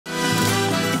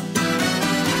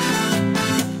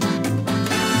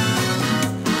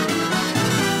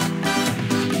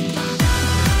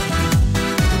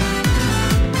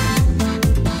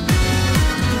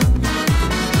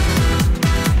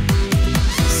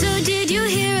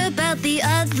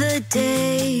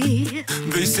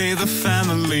They say the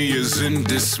family is in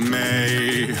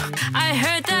dismay. I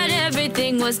heard that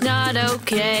everything was not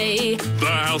okay. The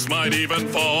house might even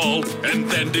fall and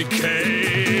then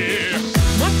decay.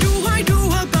 What do I do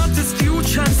about this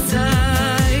future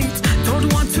state?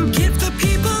 Don't want to give the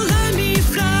people any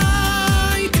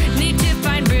flight. Need to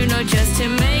find Bruno just to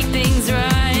make things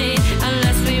right.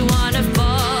 Unless we wanna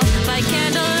fall by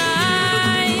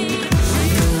candlelight.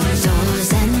 Through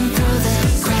doors and through the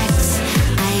cracks,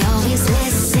 I always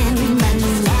listen but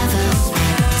never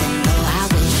act. And though I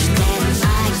wish that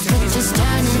I could just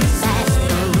turn it back,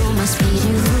 the rumors feed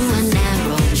you through a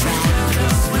narrow track.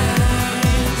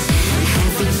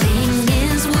 Everything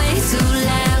is way too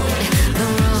loud, the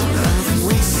roar of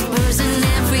whispers in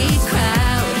every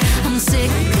crowd. I'm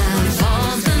sick of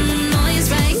all the noise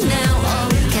right now. Oh,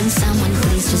 can someone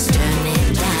please just turn it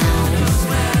down?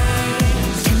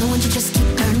 Can the wind just keep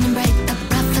burning bright? The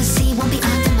prophecy won't be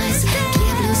optimized.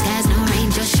 Clear blue skies, no rain,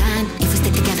 just shine. If we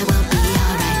stick together, we'll be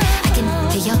alright. I can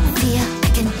hear your fear, I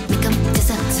can make them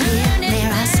disappear.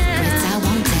 There are secrets I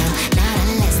won't tell, not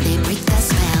unless they break the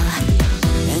spell.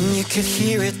 And you could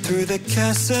hear it through the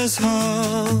castle's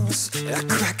halls, a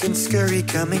crack and scurry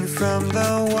coming from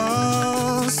the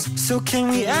walls. So can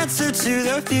we answer to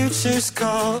the future's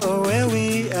call, or will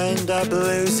we end up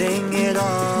losing it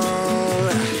all?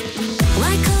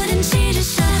 Why couldn't she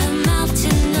just shut her mouth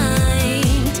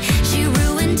tonight? She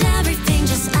ruined everything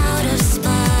just out of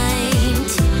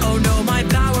spite. Oh no, my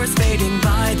power's fading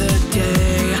by the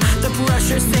day. The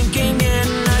pressure's sinking in,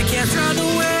 I can't run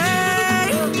away.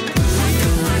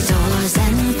 Through doors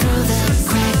and through the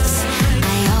cracks,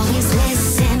 I always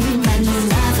listen but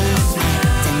never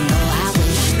act. And though I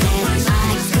wish that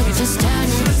I could just turn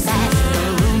it back, the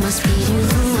rumors feed you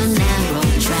through a narrow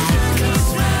track.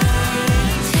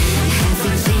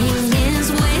 Everything is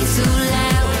way too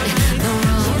loud, the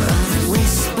roar of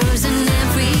whispers in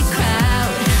every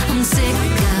crowd. I'm sick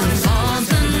of all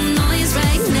the noise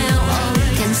right now. Oh,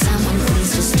 can someone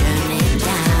please just turn it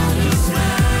down?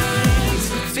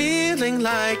 Feeling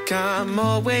like I'm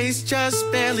always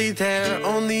just barely there,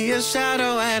 only a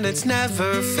shadow and it's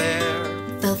never fair.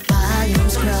 The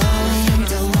volume's growing,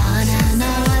 don't wanna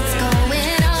know what's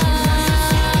going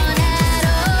on at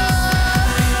all.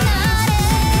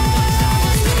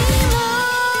 Not anymore.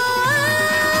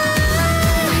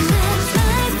 I'm at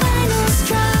my final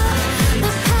straw.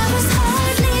 The power's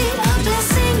hardly a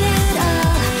blessing at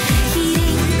all.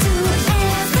 Heeding to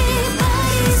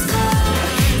everybody's call.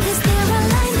 Is there a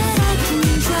line that I can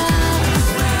draw?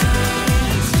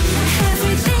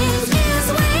 Everything is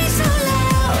way too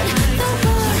loud, the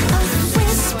roar of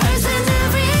whispers in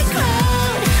every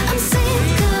crowd. I'm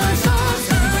sick of all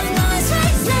the noise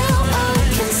right now. Oh,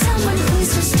 can someone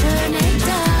please just turn it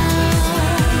down?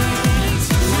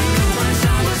 Turn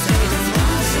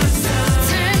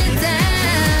it down.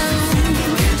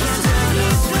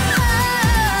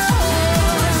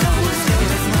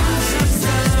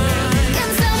 Can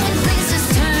someone please just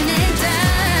turn it down?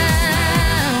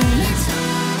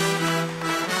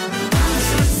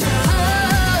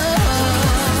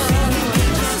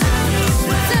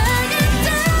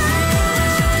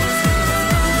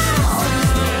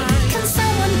 Can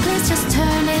someone please just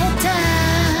turn it down?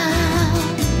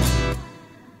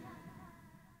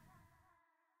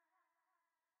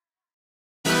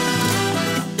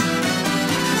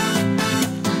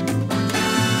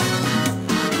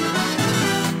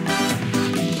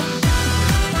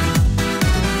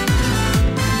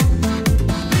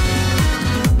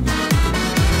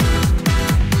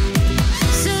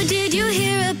 So did you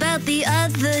hear about the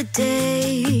other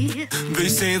day? They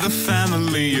say the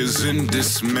family is in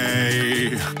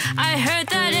dismay. I heard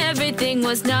that everything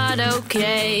was not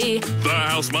okay. The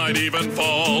house might even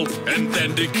fall and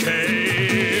then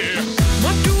decay.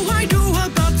 What do I do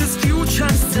about this future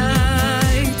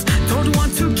state? Don't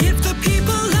want to give the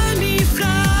people any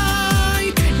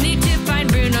flight. Need to find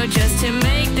Bruno just to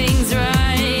make things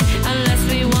right. Unless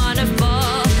we wanna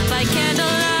fall by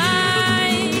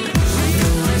candlelight.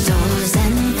 Through doors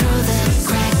and through the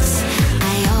cracks,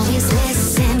 I always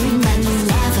listen but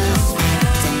never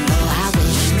act. And though I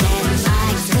wish that I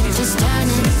could just turn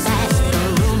it back, the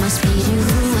rumors feed you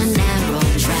through a narrow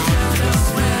track.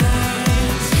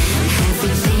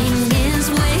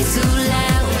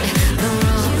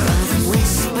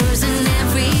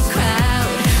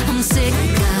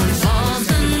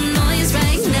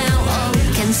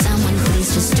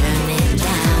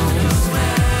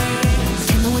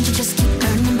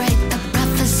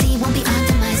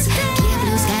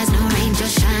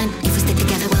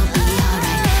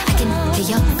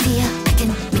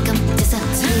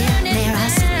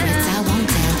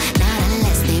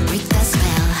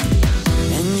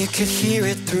 hear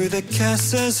it through the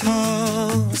castle's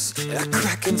halls, a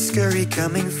crack and scurry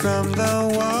coming from the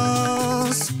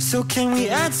walls. So can we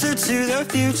answer to the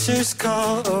future's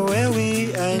call, or will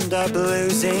we end up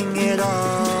losing it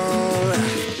all?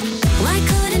 Why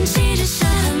couldn't she just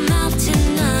shut her mouth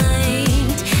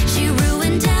tonight? She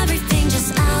ruined everything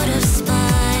just out of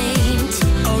spite.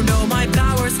 Oh no, my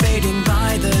power's fading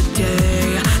by the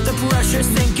day. The pressure's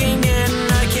sinking in,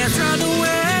 I can't run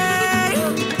away.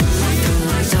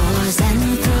 Through doors and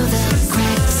through the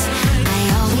cracks, I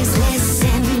always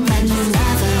listen when you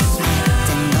never act.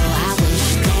 And though I wish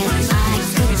that I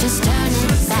could just turn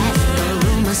it back, the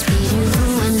rumors feeding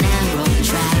through a narrow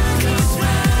track.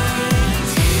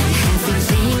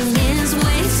 Everything is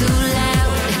way too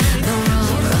loud, the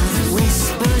roar of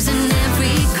whispers in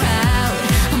every crowd.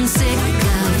 I'm sick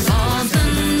of all the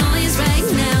noise right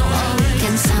now. Oh,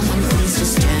 can someone please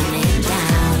just turn it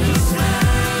down?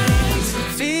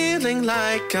 Feeling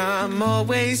like I'm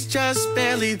always just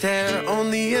barely there,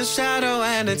 only a shadow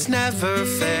and it's never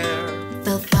fair.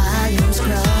 The volume's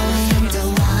growing,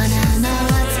 don't wanna know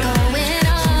what's going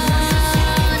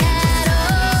on at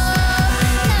all.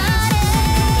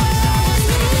 Not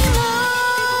anymore.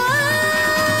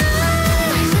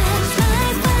 I'm at my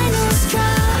final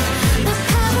straw. The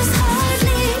power's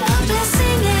hardly a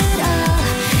blessing at all.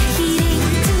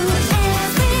 Heeding to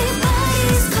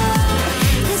everybody's call.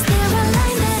 Is there a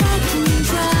line that I can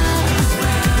draw?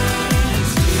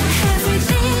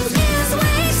 Everything is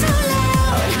way too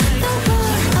loud. The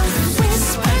roar of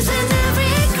whispers in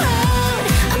every crowd.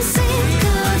 I'm sick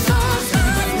of all the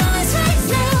noise right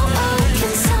now. Oh,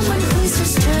 can someone please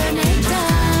just turn it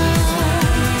down?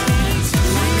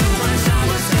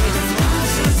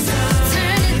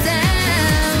 Turn it down.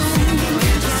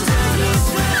 Can someone please just turn it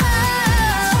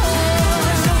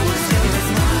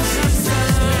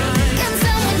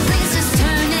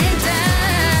down?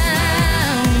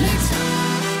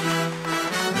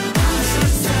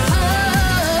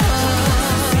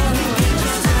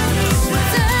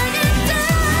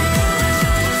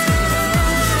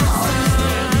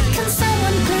 Can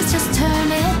someone please just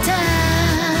turn it down?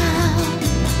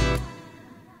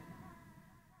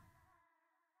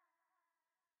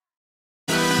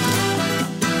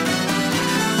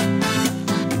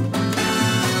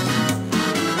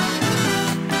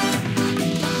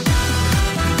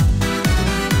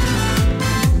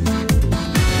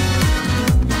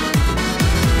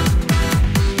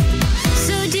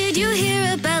 So did you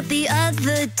hear about the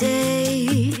other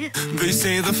day? They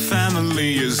say the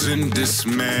family is in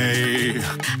dismay.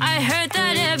 I heard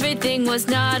that everything was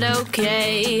not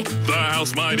okay. The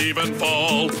house might even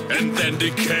fall and then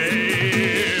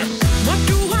decay. What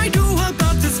do I do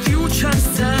about this future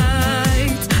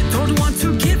sight? Don't want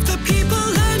to give the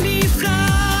people any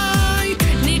flight.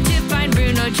 Need to find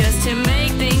Bruno just to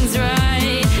make things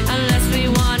right. Unless we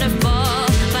wanna fall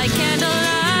by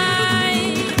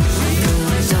candlelight.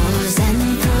 Through doors and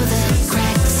through the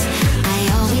cracks, I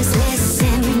always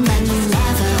listen when you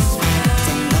never act.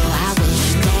 And though I wish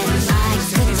that I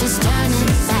could just turn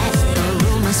it back, the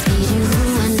rumors feeding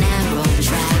through a narrow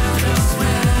track.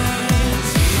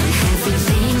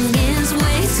 Everything is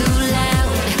way too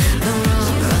loud, the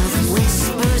roar of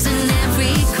whispers in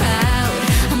every crowd.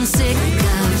 I'm sick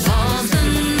of all the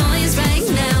noise right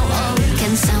now. Oh,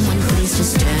 can someone please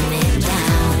just turn it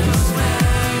down?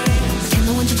 Can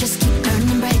the winter just keep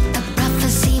burning bright? The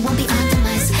prophecy won't be our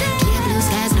demise. Clear blue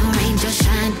skies, no rain, just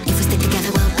shine. If we stick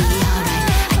together, we'll be alright.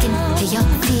 I can hear your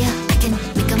fear, I can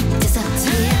make them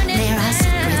disappear. There are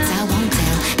secrets I won't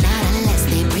tell, not unless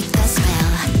they break the spell.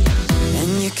 And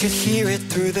you could hear it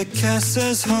through the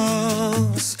castle's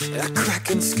halls, a crack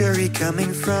and scurry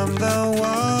coming from the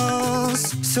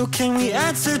walls. So can we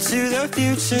answer to the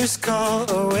future's call,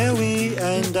 or will we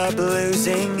end up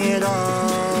losing it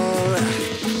all?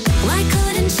 Why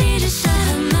couldn't she just shut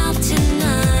her mouth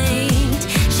tonight?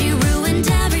 She ruined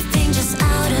everything just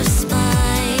out of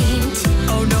spite.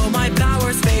 Oh no, my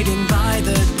power's fading by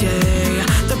the day.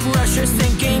 The pressure's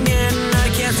sinking in, I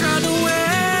can't run away.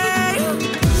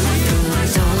 Through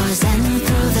doors and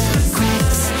through the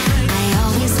cracks, I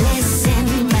always listen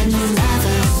when you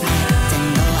never act. And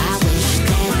though I wish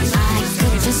that I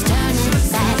could just turn it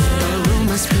back, the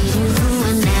rumors feeding through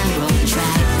a narrow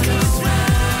track.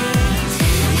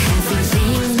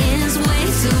 Everything is way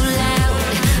too loud,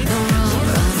 the roar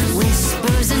of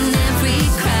whispers in every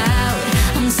crowd.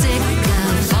 I'm sick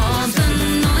of all the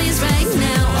noise right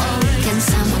now. Oh, can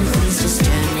someone please just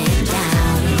turn it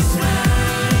down?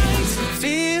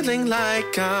 Feeling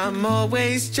like I'm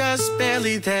always just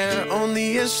barely there,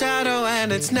 only a shadow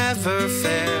and it's never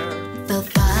fair. The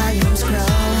volume's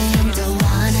growing, don't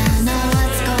wanna know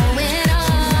what's going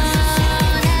on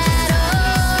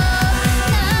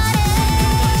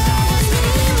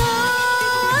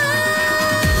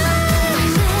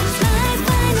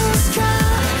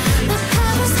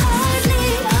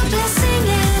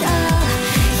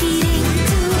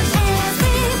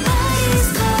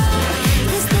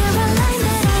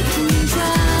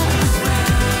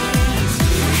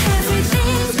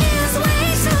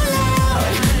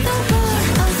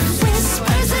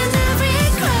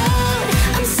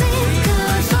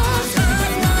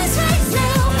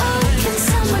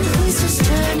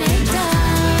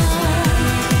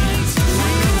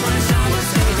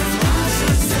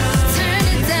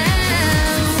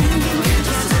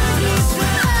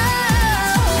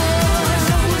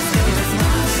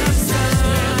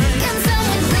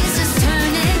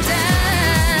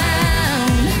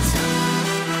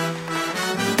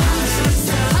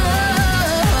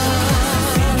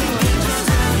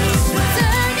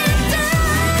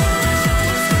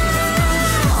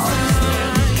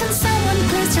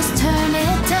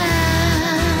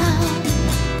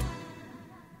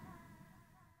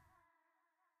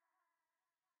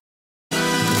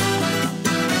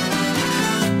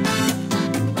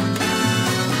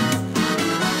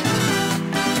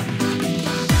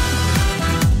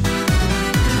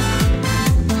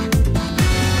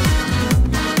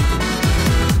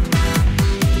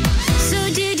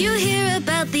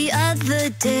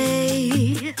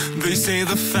say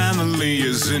the family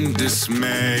is in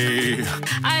dismay.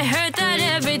 I heard that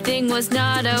everything was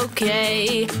not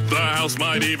okay. The house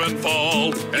might even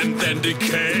fall and then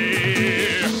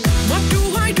decay. What do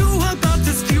I do about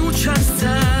this future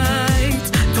state?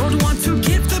 Don't want to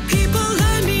give the people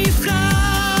any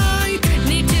flight.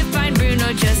 Need to find Bruno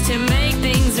just to make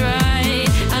things right.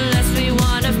 Unless we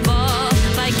wanna fall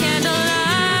by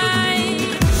candlelight.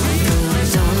 Through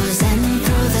doors and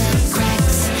through the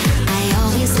cracks, I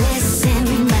always listen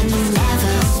but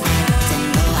never act. And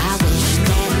though I wish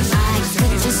that I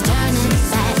could just turn it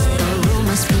back, the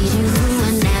rumors feeding through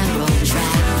a narrow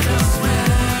track.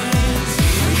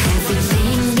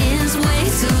 Everything is way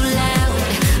too loud,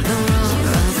 the roar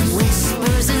of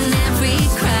whispers in every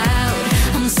crowd.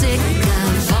 I'm sick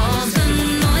of all the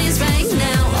noise right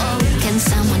now. Oh, can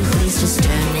someone please just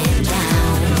turn it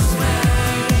down?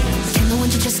 Can the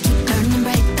wind just keep burning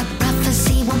bright? The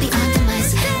prophecy won't be our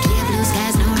demise. Clear blue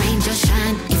skies, no rain, just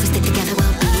shine. If we stick together,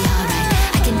 we'll be alright.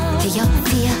 I can hear your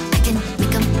fear, I can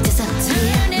make them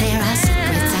disappear. There are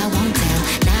secrets I won't tell,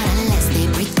 not unless they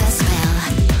break the spell.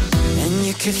 And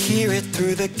you could hear it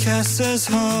through the castle's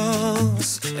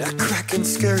halls, a crack and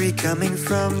scurry coming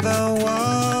from the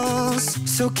walls.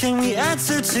 So can we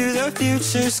answer to the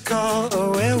future's call,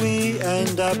 or will we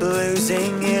end up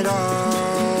losing it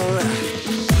all?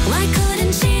 Why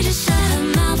couldn't she just shut her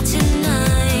mouth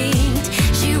tonight?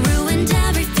 She ruined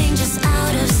everything just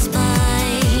out of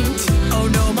spite. Oh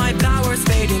no, my power's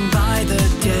fading by the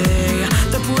day.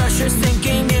 The pressure's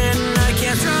sinking in, I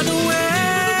can't run away.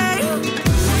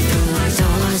 Through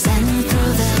doors and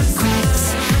through the cracks,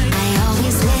 I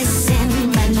always listen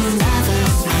but never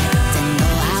act. And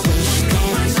though I wish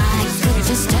that I could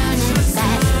just turn it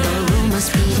back, the rumors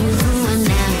feeding through a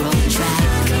narrow track.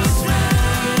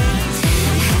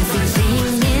 Everything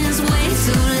is way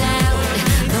too loud,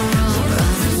 the roar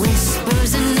of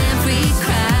whispers in every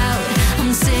crowd.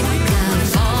 I'm sick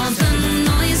of all the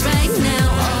noise right now.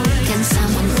 Oh, can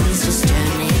someone please just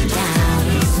turn it down?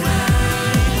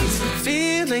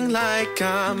 Feeling like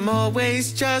I'm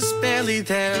always just barely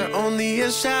there, only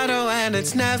a shadow and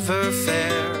it's never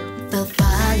fair. The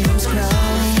volume's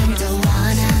growing.